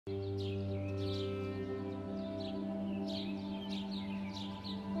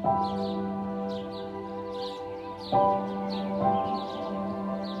So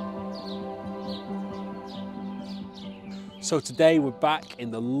today we're back in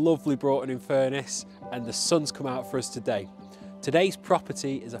the lovely Broughton-in-Furness and the sun's come out for us today. Today's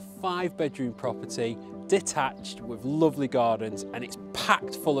property is a 5-bedroom property, detached with lovely gardens, and it's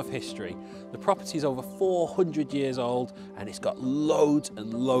packed full of history. The property is over 400 years old and it's got loads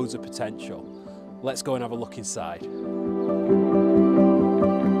and loads of potential. Let's go and have a look inside.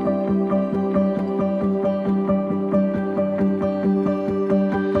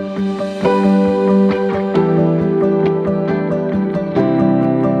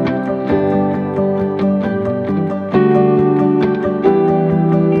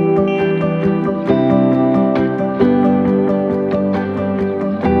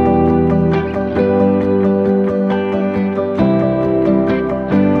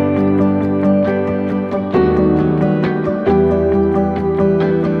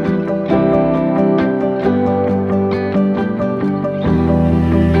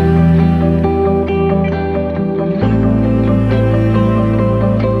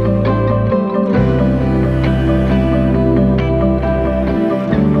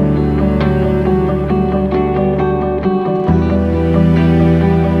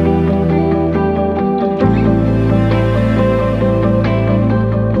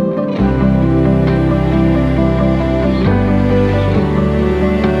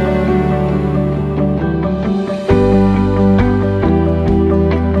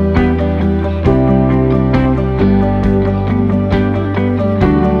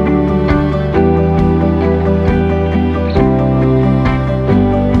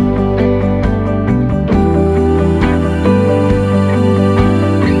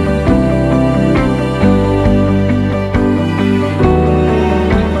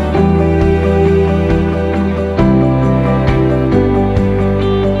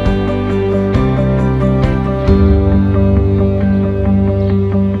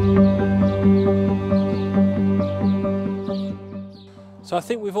 So I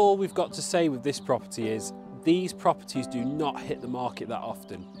think all we've got to say with this property is these properties do not hit the market that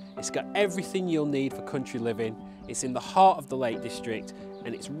often. It's got everything you'll need for country living, it's in the heart of the Lake District,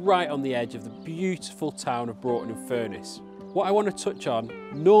 and it's right on the edge of the beautiful town of Broughton-in-Furness. What I want to touch on,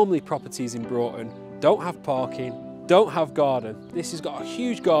 normally properties in Broughton don't have parking, don't have garden. This has got a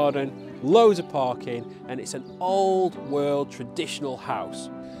huge garden, loads of parking, and it's an old world traditional house.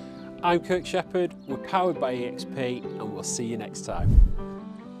 I'm Kirk Shephard, we're powered by EXP, and we'll see you next time.